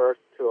the earth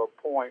to a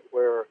point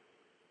where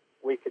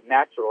we could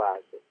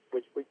naturalize it,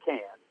 which we can.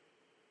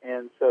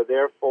 And so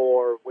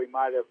therefore we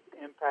might have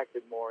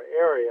impacted more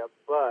area,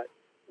 but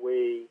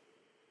we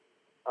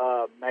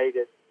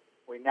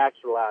we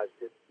naturalized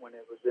it when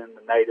it was in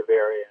the native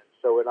area, and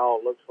so it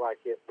all looks like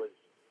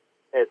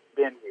has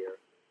been here.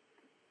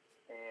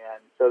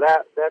 And so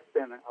that's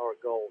been our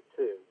goal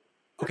too.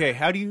 Okay,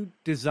 how do you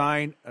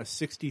design a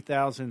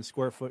 60,000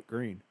 square foot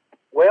green?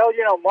 Well,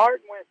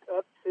 Martin went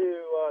up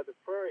to the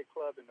Prairie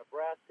Club in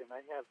Nebraska, and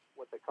they have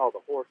what they call the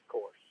horse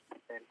course,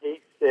 and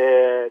he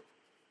said,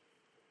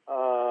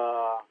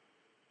 "I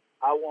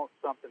want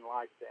something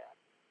like that."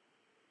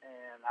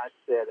 And I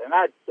said,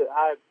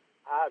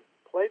 I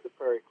played the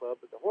Prairie Club,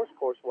 but the horse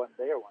course wasn't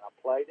there when I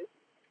played it.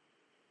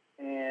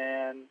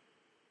 And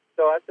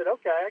so I said,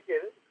 okay, I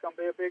get it. It's going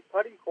to be a big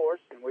putting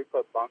course, and we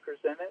put bunkers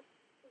in it.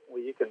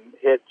 you can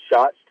hit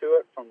shots to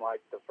it from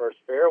like the first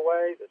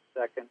fairway, the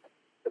second,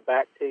 the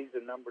back tees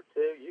are number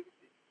 2. You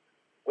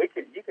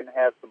can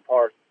have some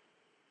pars,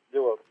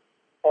 do a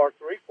par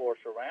 3 course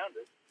around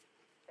it,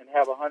 and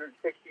have a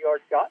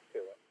 160-yard shot to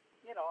it.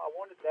 I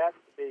wanted that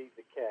to be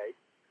the case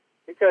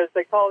because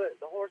they call it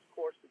the horse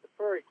course at the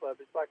Prairie Club.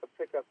 It's like a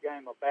pickup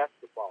game of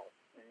basketball.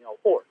 And,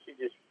 horse, you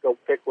just go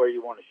pick where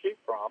you want to shoot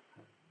from.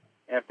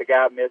 And if the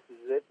guy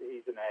misses it,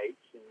 he's an H,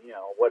 and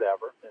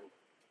whatever. And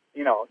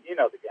you know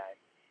the game.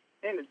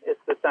 And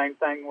it's the same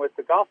thing with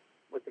the golf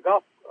with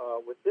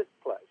this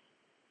place.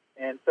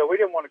 And so we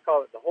didn't want to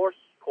call it the horse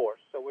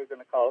course, so we're going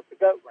to call it the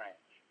Goat Ranch.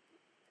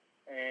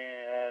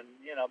 And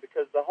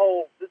because this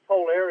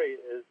whole area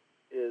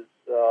is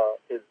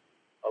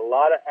a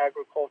lot of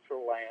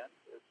agricultural land.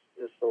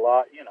 It's a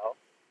lot,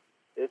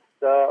 it's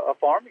a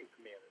farming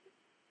community,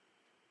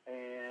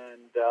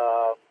 and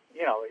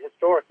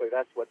historically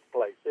that's what the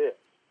place is.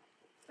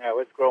 Now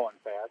it's growing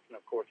fast, and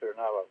of course there are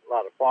not a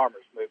lot of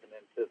farmers moving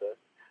into the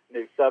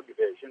new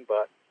subdivision,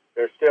 but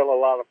there's still a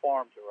lot of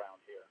farms around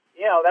here.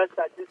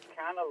 I just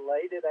kind of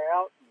laid it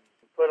out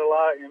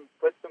and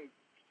put some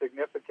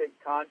significant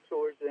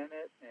contours in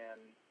it,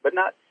 but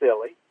not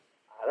silly.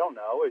 I don't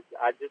know.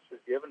 I just was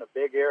given a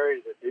big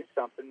area to do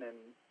something, and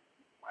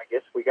I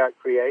guess we got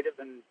creative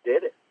and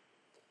did it.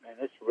 And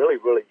it's really,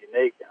 really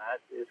unique, and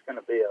it's going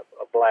to be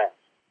a blast.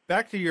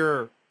 Back to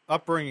your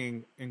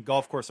upbringing in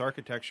golf course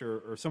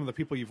architecture, or some of the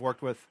people you've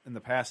worked with in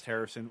the past,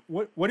 Harrison,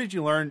 what did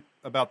you learn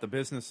about the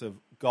business of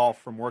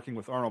golf from working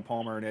with Arnold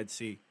Palmer and Ed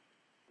C?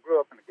 I grew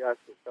up in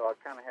Augusta, so I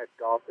kind of had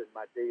golf in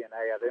my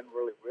DNA. I didn't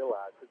really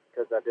realize it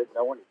because I didn't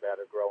know any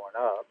better growing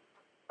up.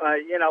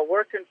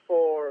 Working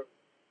for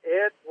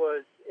Ed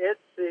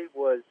C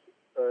was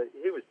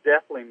he was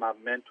definitely my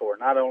mentor,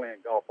 not only in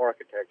golf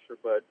architecture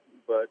but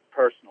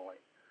personally.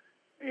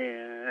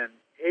 And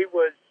he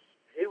was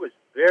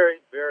very,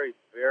 very,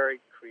 very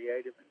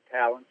creative and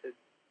talented.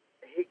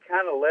 He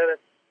kind of let us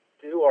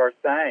do our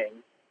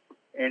thing,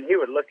 and he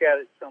would look at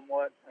it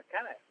somewhat. I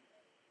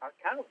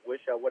kind of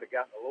wish I would have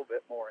gotten a little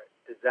bit more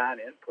design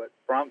input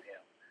from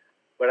him,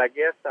 but I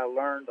guess I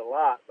learned a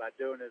lot by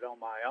doing it on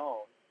my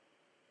own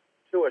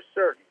to a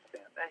certain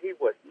extent. Now he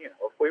would,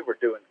 if we were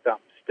doing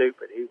something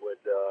stupid, he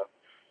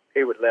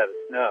would let us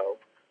know.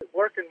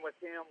 Working with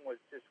him was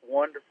just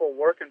wonderful.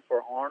 Working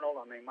for Arnold,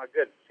 I mean, my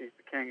goodness, he's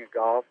the king of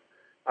golf.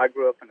 I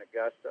grew up in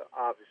Augusta.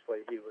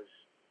 Obviously,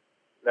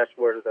 that's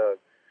where the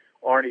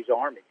Arnie's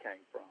Army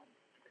came from.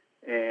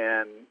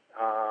 And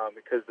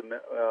because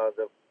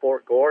the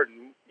Fort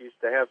Gordon used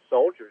to have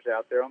soldiers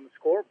out there on the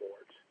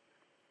scoreboards.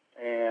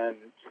 And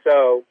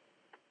so,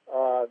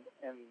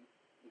 and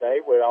they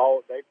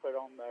put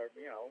on their,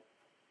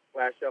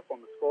 flash up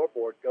on the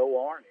scoreboard, "Go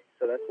Arnie."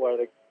 So that's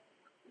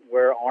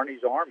where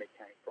Arnie's Army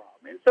came from.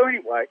 And so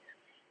anyway,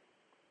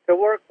 to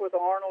work with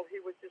Arnold, he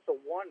was just a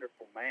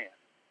wonderful man.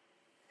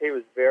 He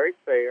was very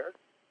fair.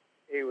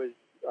 He was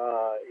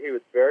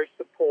very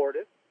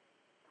supportive,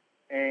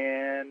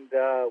 and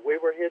we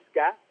were his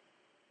guys.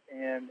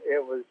 And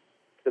it was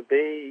to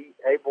be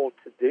able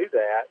to do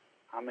that.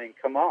 I mean,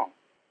 come on,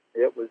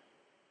 it was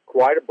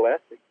quite a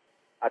blessing.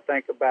 I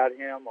think about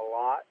him a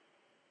lot,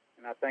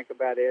 and I think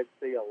about Ed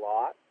C. a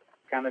lot.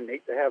 Kind of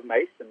neat to have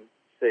Mason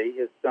C.,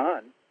 his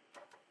son,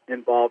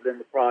 involved in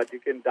the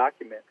project and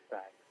document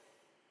things.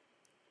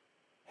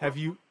 Have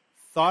you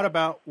thought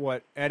about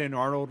what Ed and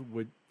Arnold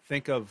would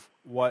think of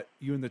what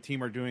you and the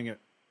team are doing at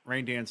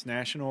Rain Dance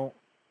National,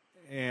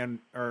 and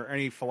are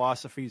any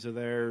philosophies of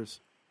theirs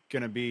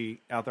going to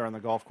be out there on the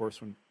golf course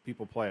when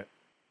people play it?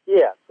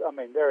 Yes, I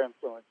mean, their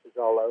influence is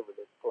all over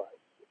this place.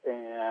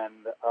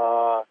 And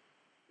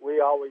we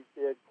always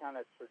did kind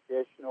of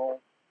traditional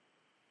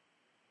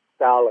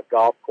style of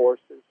golf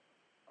courses.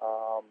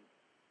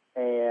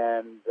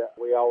 And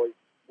we always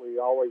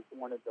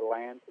wanted the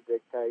land to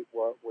dictate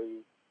what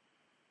we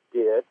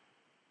did.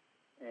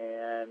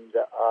 And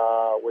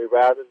we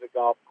routed the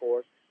golf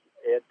course.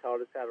 Ed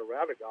taught us how to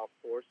route a golf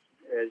course.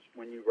 As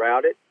when you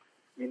route it,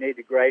 you need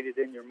to grade it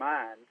in your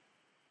mind.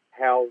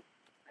 How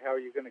are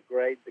you going to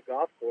grade the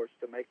golf course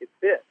to make it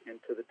fit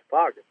into the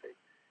topography?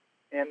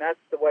 And that's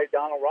the way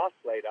Donald Ross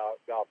laid out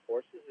golf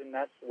courses, and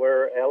that's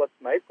where Ellis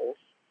Maples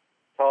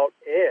taught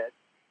Ed.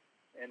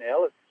 And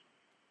Ellis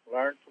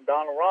learned from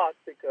Donald Ross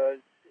because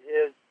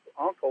his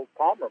uncle,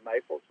 Palmer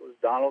Maples, was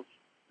Donald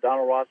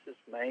Ross's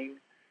main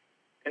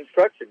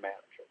construction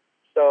manager.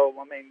 So,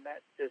 I mean,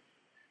 that's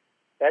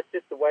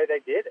just the way they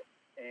did it.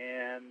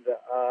 And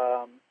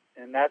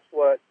that's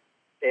what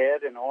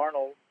Ed and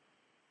Arnold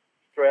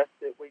stressed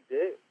that we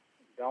do.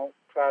 Don't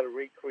try to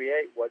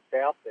recreate what's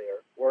out there.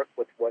 Work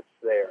with what's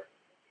there.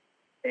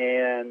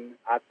 And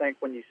I think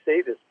when you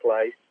see this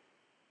place,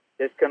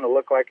 it's going to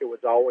look like it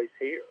was always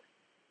here.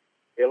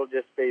 It'll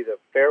just be, the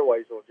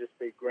fairways will just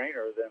be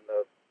greener than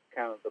the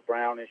kind of the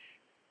brownish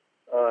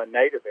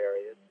native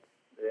areas.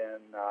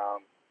 And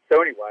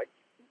so anyway,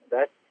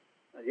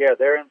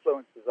 their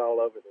influence is all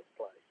over this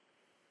place.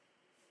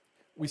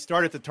 We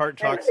started the Tartan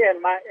Talks.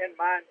 And mine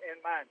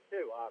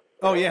too, obviously.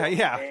 Oh,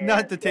 yeah. And,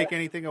 not to take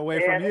anything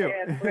away from you.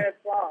 And Fred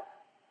Plum.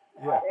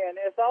 Yeah. And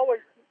it's always,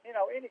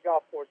 any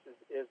golf course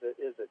is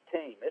a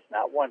team. It's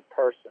not one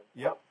person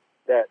Yep.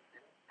 that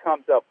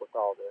comes up with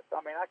all this.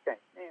 I mean, I can't,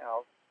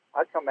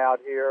 I come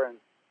out here and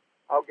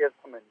I'll get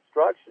some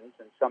instructions,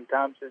 and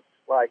sometimes it's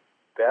like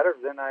better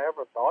than I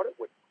ever thought it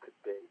could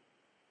be,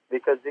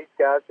 because these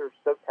guys are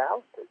so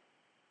talented.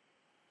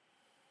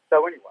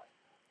 So anyway.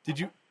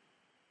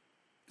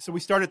 So we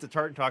started the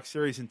Tartan Talk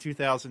series in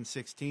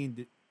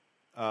 2016.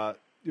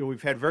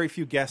 We've had very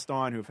few guests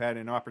on who've had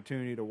an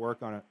opportunity to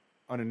work on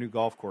a new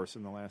golf course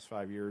in the last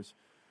 5 years.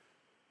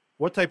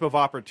 What type of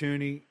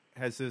opportunity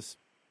has this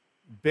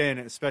been,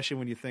 especially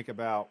when you think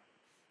about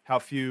how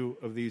few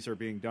of these are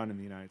being done in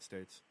the United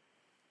States?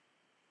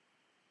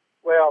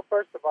 Well,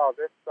 first of all,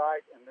 this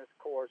site and this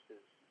course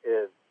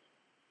is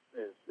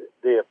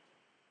the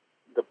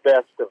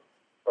best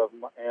of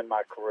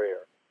my career.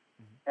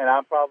 And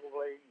I'm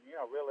probably,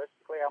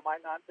 realistically, I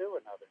might not do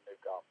another new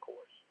golf course.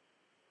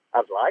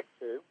 I'd like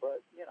to,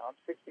 but, I'm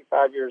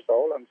 65 years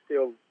old. I'm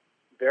still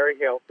very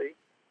healthy.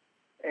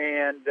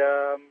 And,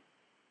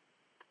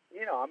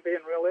 I'm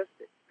being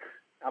realistic.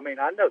 I mean,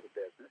 I know the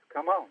business.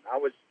 Come on. I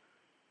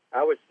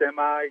was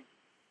semi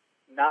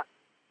not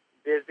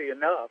busy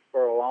enough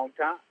for a long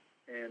time.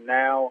 And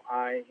now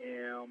I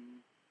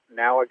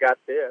got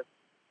this,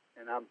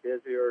 and I'm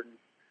busier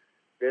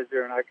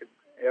than I could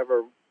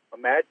ever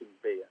imagine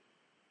being.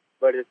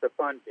 But it's a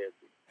fun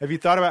busy. Have you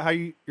thought about how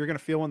you're going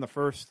to feel when the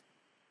first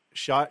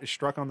shot is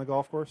struck on the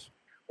golf course?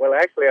 Well,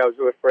 actually, I was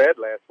with Fred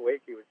last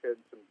week. He was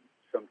hitting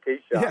some tee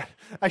shots. Yeah,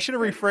 I should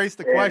have rephrased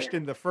the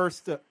question. The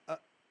first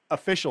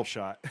official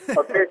shot.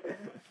 Official.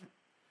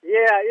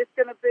 Yeah, it's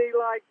going to be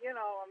like,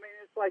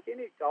 it's like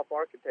any golf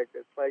architect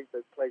that plays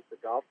the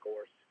golf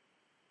course.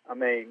 I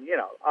mean,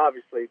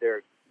 obviously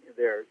they're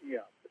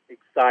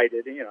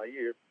excited.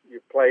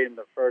 You're playing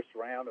the first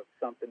round of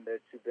something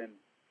that you've been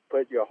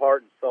put your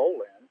heart and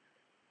soul in.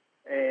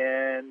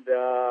 And,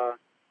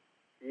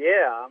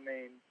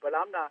 but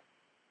I'm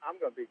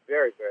going to be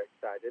very, very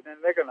excited.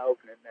 And they're going to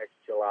open it next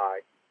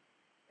July.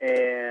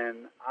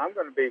 And I'm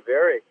going to be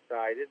very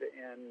excited.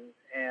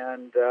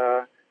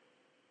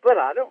 But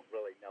I don't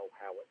really know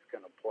how it's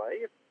going to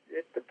play.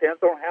 It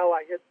depends on how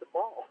I hit the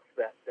ball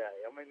that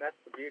day. I mean, that's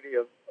the beauty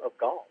of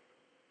golf.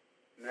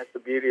 And that's the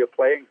beauty of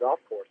playing golf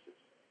courses.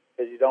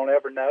 Because you don't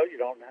ever know. You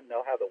don't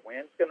know how the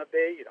wind's going to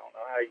be. You don't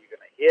know how you're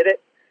going to hit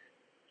it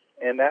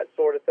and that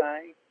sort of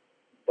thing.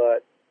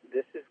 But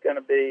this is going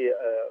to be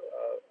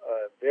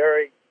a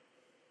very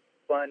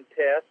fun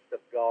test of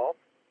golf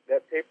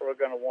that people are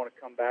going to want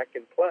to come back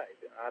and play.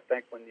 And I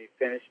think when you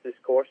finish this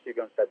course, you're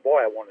going to say,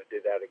 boy, I want to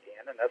do that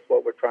again. And that's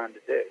what we're trying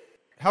to do.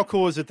 How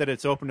cool is it that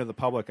it's open to the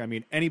public? I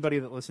mean, anybody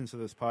that listens to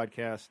this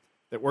podcast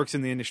that works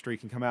in the industry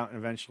can come out and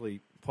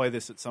eventually play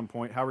this at some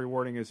point. How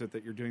rewarding is it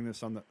that you're doing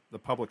this on the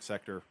public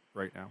sector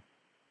right now?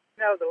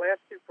 The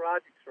last two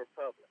projects were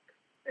public.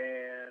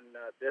 And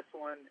this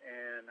one,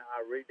 and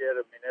I redid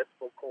a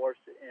municipal course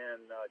in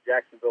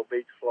Jacksonville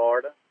Beach,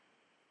 Florida.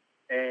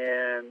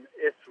 And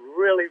it's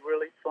really,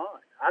 really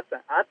fun. I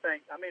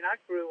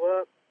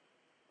grew up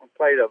and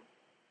played a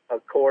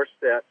course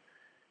that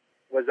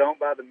was owned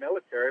by the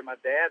military. My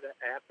dad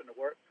happened to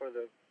work for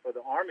the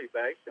Army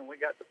base, and we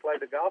got to play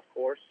the golf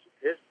course.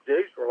 His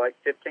dues were like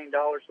 $15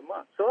 a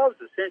month. So I was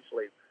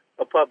essentially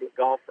a public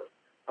golfer.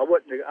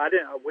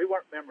 We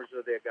weren't members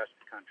of the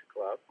Augusta Country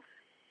Club.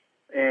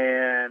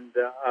 And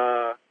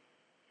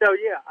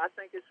I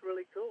think it's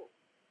really cool.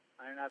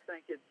 And I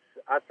think it's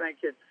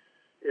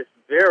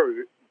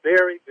very,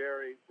 very,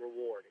 very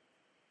rewarding,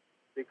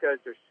 because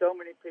there's so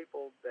many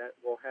people that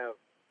will have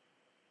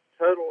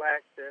total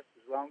access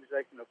as long as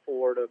they can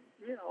afford it's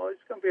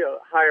going to be a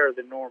higher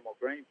than normal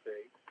green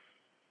fee.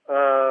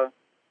 Well,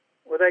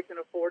 they can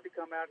afford to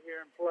come out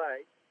here and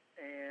play,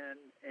 and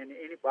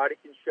anybody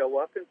can show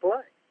up and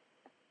play.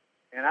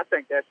 And I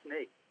think that's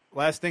neat.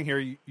 Last thing here,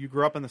 you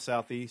grew up in the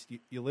Southeast.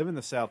 You live in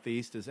the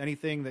Southeast. Does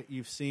anything that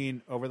you've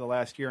seen over the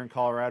last year in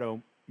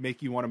Colorado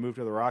make you want to move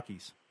to the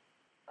Rockies?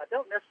 I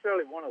don't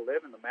necessarily want to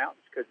live in the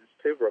mountains because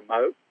it's too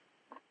remote.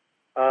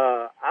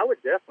 I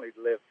would definitely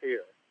live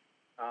here.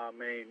 I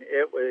mean,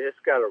 it's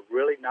got a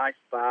really nice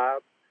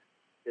vibe.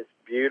 It's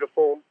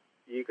beautiful.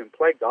 You can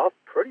play golf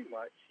pretty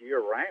much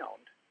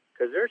year-round,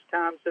 because there's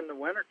times in the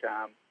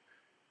wintertime,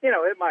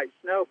 it might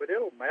snow, but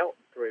it'll melt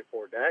in 3 or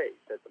 4 days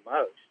at the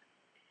most.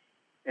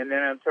 And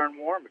then it'll turn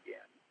warm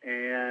again.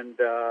 And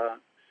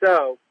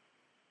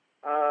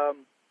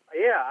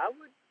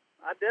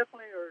I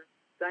definitely are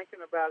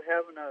thinking about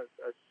having a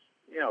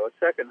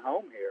second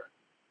home here,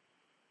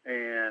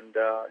 and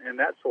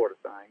that sort of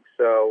thing.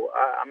 So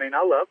I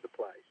love the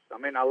place. I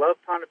mean, I love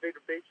Ponte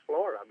Vedra Beach,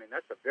 Florida. I mean,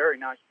 that's a very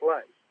nice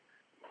place.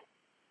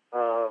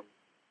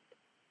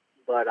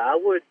 But I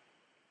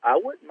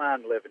wouldn't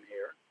mind living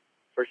here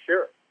for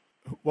sure.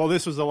 Well,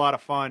 this was a lot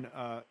of fun.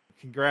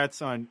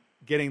 Congrats on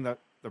getting the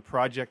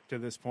project to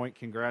this point.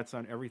 Congrats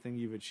on everything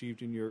you've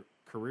achieved in your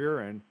career,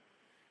 and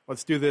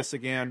let's do this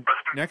again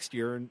next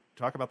year and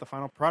talk about the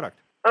final product.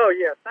 Oh,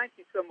 yeah. Thank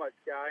you so much,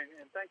 Guy,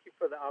 and thank you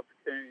for the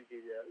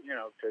opportunity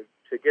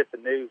to get the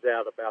news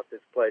out about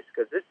this place,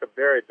 because it's a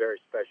very, very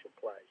special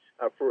place.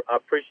 I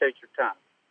appreciate your time.